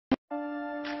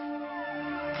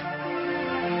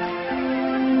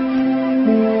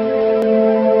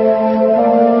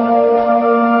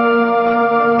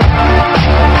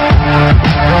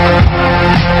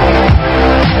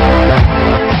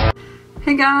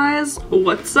guys,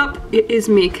 what's up? It is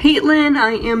me, Caitlin.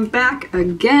 I am back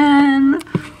again.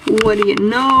 What do you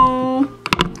know?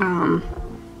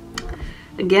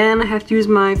 Again, I have to use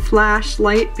my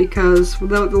flashlight because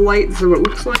without the light, this is what it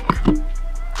looks like.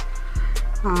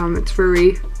 It's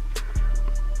very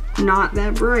not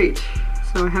that bright,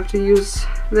 so I have to use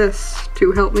this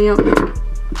to help me out there.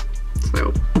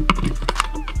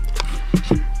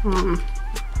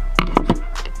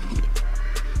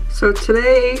 So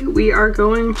today we are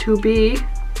going to be,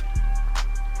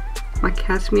 my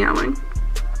cat's meowing,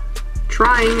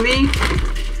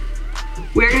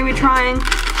 we're going to be trying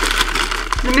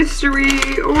the mystery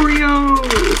Oreos.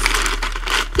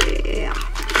 Yeah.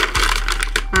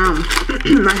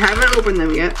 I haven't opened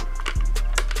them yet.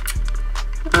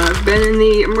 I've been in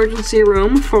the emergency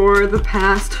room for the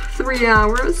past 3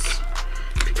 hours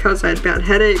because I had bad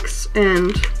headaches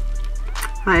and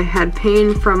I had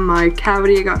pain from my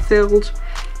cavity. It got filled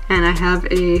and I have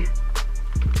a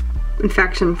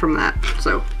infection from that,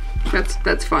 so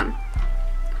that's fun.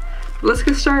 But let's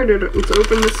get started. Let's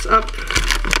open this up.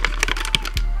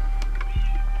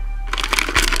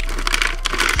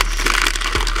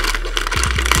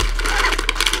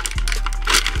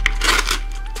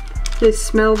 They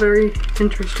smell very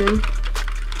interesting.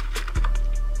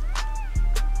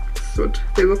 That's what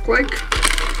they look like.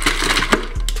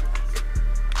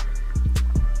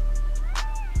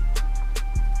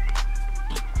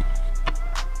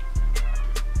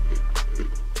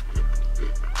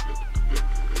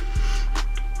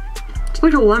 It's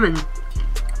like a lemon.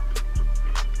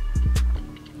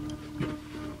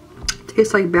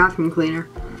 Tastes like bathroom cleaner.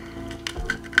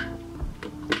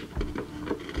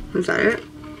 Is that it?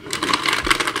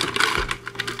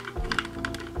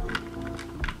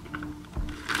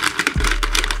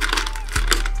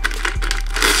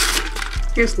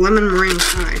 Here's lemon meringue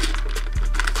pie.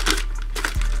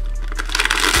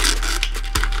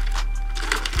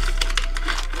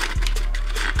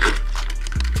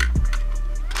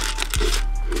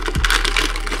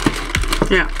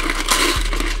 Yeah.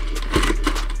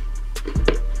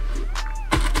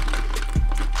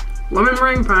 Lemon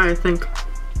meringue pie, I think.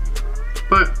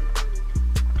 But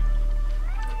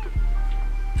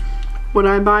would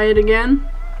I buy it again?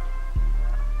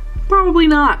 Probably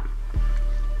not.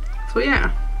 So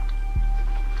yeah,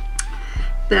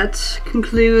 that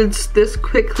concludes this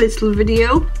quick little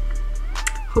video.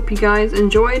 Hope you guys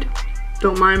enjoyed.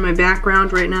 Don't mind my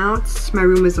background right now. My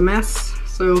room is a mess,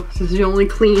 so this is the only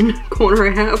clean corner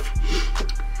I have.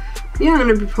 Yeah, I'm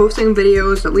going to be posting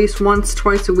videos at least once,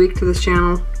 twice a week to this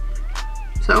channel.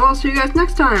 So I'll see you guys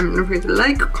next time. Don't forget to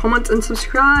like, comment, and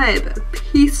subscribe.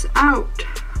 Peace out.